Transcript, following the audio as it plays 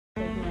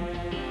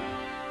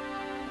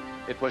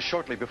It was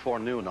shortly before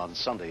noon on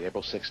Sunday,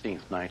 April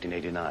 16th,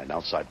 1989,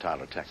 outside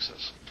Tyler,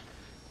 Texas.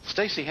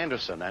 Stacy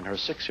Henderson and her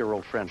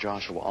 6-year-old friend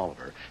Joshua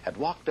Oliver had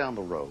walked down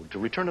the road to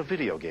return a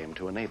video game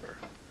to a neighbor.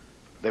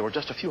 They were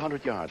just a few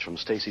hundred yards from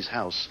Stacy's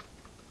house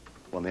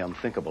when the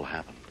unthinkable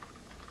happened.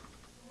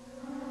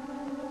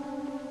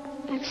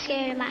 I'm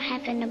scared it might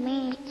happen to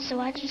me, so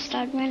I just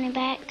started running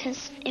back,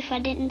 because if I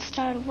didn't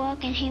start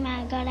walking, he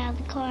might have got out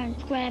of the car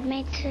and grabbed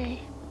me too.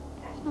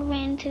 I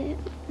ran to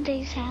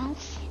Dee's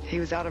house. He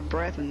was out of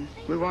breath, and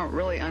we weren't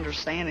really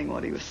understanding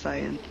what he was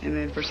saying. And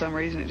then for some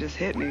reason, it just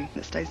hit me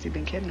that Stacy had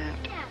been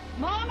kidnapped.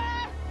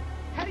 Mama!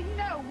 How do you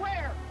know?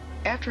 Where?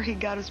 After he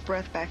got his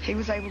breath back, he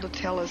was able to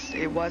tell us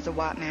it was a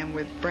white man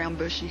with brown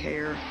bushy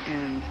hair,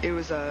 and it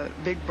was a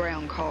big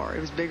brown car.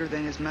 It was bigger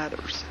than his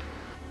mother's.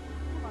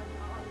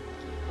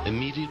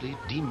 Immediately,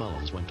 Dee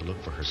Mullins went to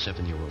look for her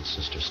 7-year-old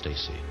sister,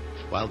 Stacy,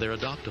 while their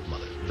adoptive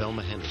mother,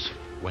 Velma Henderson,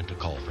 went to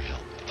call for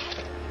help.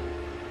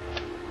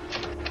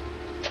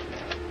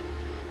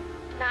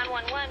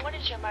 911, what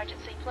is your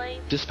emergency, please?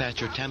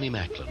 Dispatcher Tammy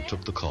Macklin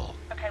took the call.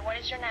 Okay, what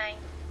is your name?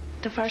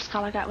 The first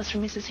call I got was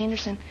from Mrs.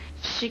 Henderson.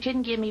 She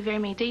couldn't give me very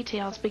many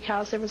details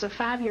because there was a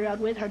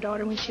 5-year-old with her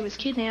daughter when she was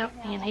kidnapped,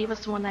 and he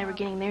was the one they were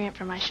getting their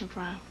information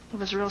from. It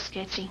was real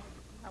sketchy.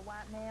 A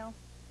white male?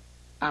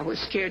 I was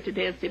scared to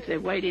death if they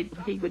waited,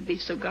 he would be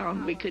so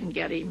gone we couldn't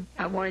get him.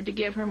 I wanted to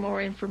give her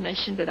more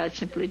information, but I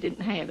simply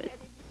didn't have it.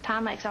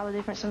 Time makes all the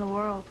difference in the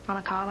world on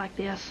a call like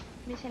this.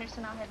 Miss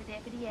Henderson, I'll have a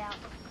deputy out.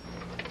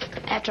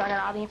 After I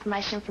got all the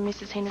information from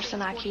Mrs.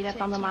 Henderson, I keyed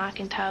up on the mic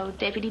and told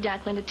Deputy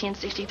Dunklin to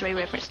 1063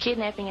 reference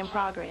kidnapping in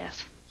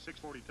progress.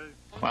 642.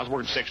 Well, I was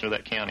working section of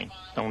that county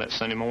on that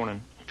Sunday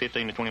morning,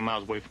 15 to 20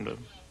 miles away from the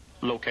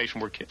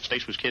location where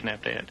Stacy was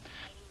kidnapped at.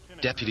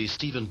 Deputy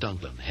Stephen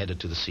Dunklin headed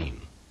to the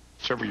scene.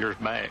 Several years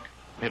back,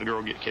 we had a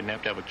girl get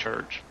kidnapped out of a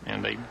church,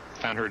 and they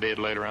found her dead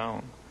later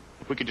on.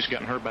 If we could just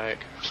gotten her back,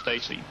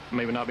 Stacy,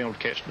 maybe not be able to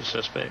catch the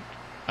suspect,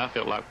 I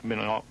felt like we've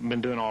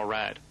been doing all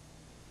right.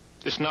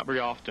 It's not very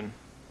often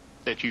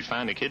that you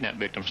find a kidnapped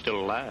victim still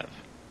alive.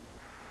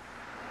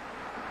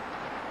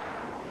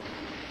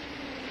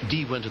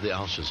 Dee went to the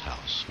Alsha's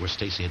house, where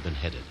Stacy had been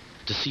headed,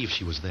 to see if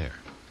she was there.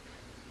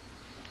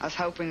 I was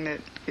hoping that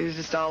it was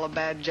just all a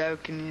bad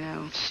joke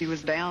and, she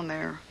was down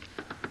there.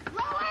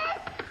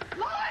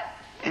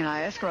 And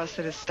I asked her, I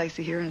said, is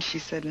Stacy here? And she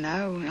said,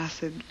 no. And I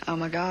said, oh,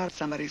 my God,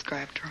 somebody's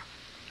grabbed her.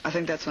 I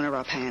think that's whenever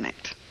I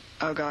panicked.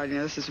 Oh, God,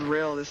 this is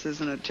real. This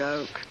isn't a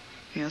joke.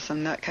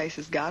 Some nutcase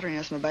has got her.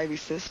 It's my baby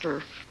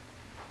sister.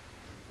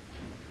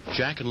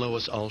 Jack and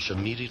Lois Alsha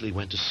immediately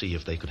went to see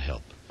if they could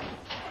help.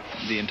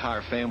 The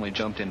entire family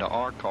jumped into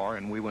our car,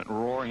 and we went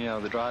roaring out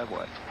of the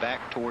driveway,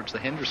 back towards the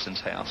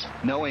Hendersons' house,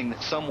 knowing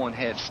that someone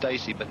had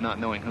Stacy, but not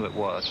knowing who it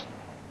was.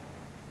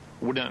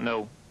 We don't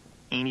know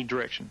any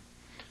direction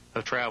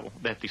of travel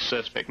that the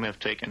suspect may have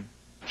taken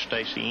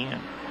Stacy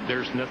in.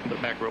 There's nothing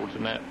but back roads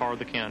in that part of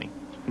the county.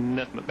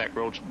 Nothing but back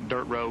roads,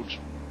 dirt roads,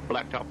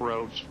 blacktop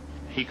roads.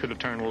 He could have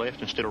turned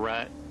left instead of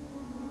right.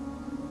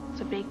 It's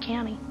a big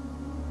county.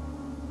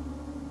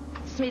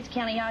 Smith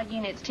County All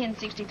Units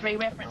 1063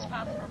 reference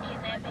possible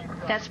kidnapping.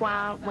 That's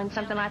why when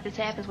something like this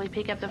happens, we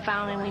pick up the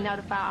phone and we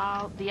notify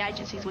all the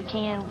agencies we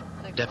can.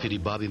 Deputy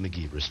Bobby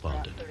McGee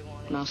responded.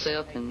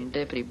 Myself and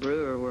Deputy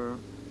Brewer were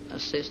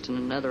assisting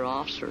another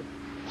officer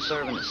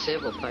serving a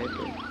civil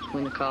paper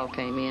when the call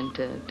came in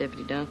to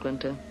Deputy Dunklin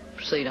to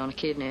proceed on a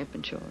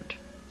kidnapping charge.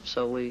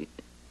 So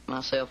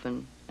myself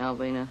and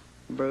Alvina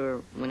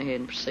Brewer went ahead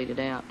and proceeded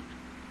out.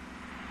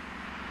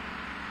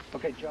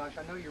 Okay, Josh,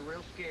 I know you're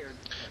real scared.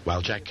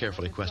 While Jack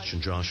carefully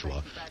questioned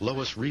Joshua,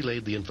 Lois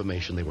relayed the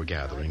information they were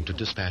gathering to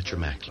Dispatcher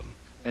Macklin.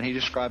 And he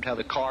described how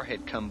the car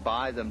had come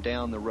by them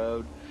down the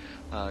road,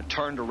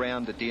 turned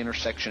around at the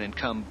intersection, and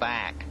come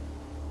back.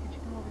 Could you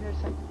come over here a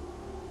second?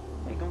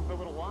 Ain't going for a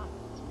little while.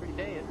 It's pretty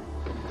dead.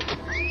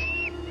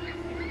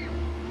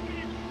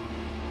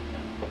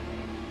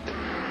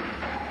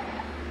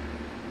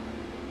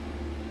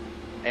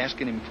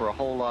 Asking him for a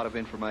whole lot of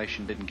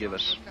information didn't give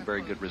us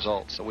very good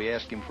results, so we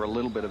asked him for a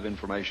little bit of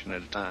information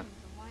at a time.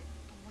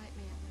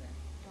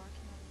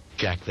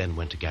 Jack then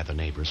went to gather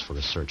neighbors for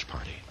a search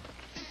party.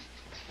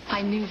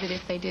 I knew that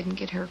if they didn't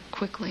get her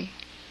quickly,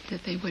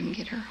 that they wouldn't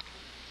get her,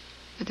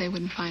 that they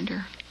wouldn't find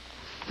her,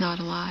 not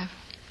alive.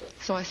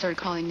 So I started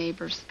calling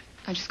neighbors.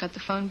 I just got the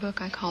phone book.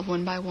 I called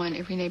one by one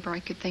every neighbor I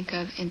could think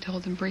of and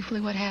told them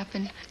briefly what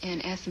happened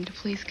and asked them to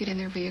please get in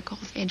their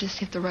vehicles and just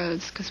hit the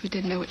roads because we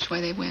didn't know which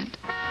way they went.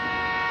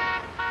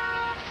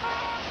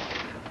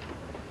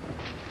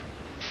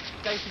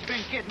 Stacy's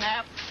been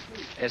kidnapped.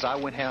 As I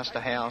went house to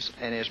house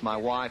and as my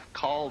wife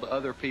called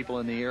other people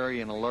in the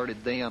area and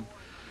alerted them,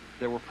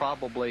 there were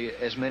probably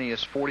as many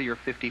as 40 or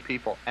 50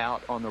 people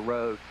out on the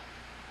road.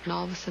 And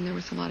all of a sudden there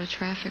was a lot of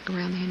traffic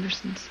around the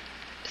Hendersons.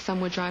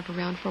 Some would drive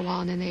around for a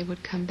while and then they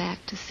would come back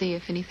to see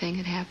if anything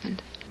had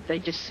happened. They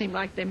just seemed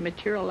like they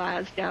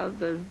materialized out of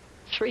the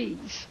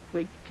trees.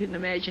 We couldn't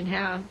imagine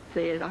how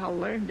they had all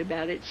learned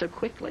about it so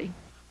quickly.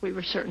 We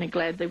were certainly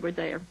glad they were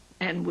there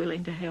and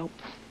willing to help.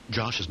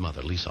 Josh's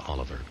mother, Lisa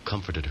Oliver,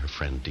 comforted her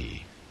friend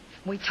Dee.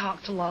 We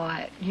talked a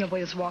lot. You know,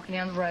 we was walking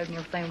down the road and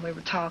everything. We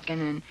were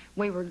talking, and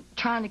we were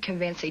trying to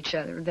convince each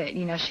other that,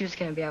 you know, she was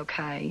going to be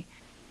okay.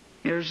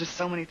 There's just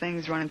so many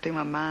things running through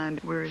my mind.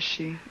 Where is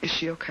she? Is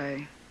she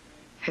okay?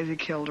 Has he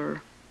killed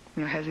her?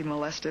 You know, has he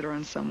molested her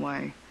in some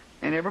way?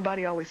 And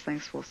everybody always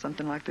thinks, well,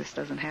 something like this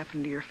doesn't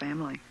happen to your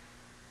family.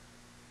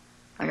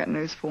 I got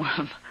news for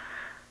them.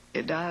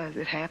 It does.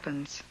 It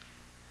happens.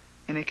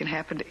 And it can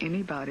happen to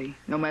anybody,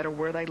 no matter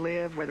where they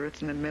live, whether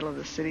it's in the middle of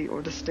the city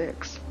or the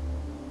sticks.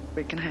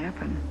 It can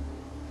happen.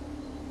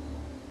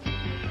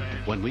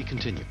 When we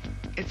continue.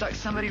 It's like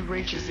somebody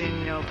reaches in,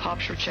 you know,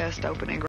 pops your chest open and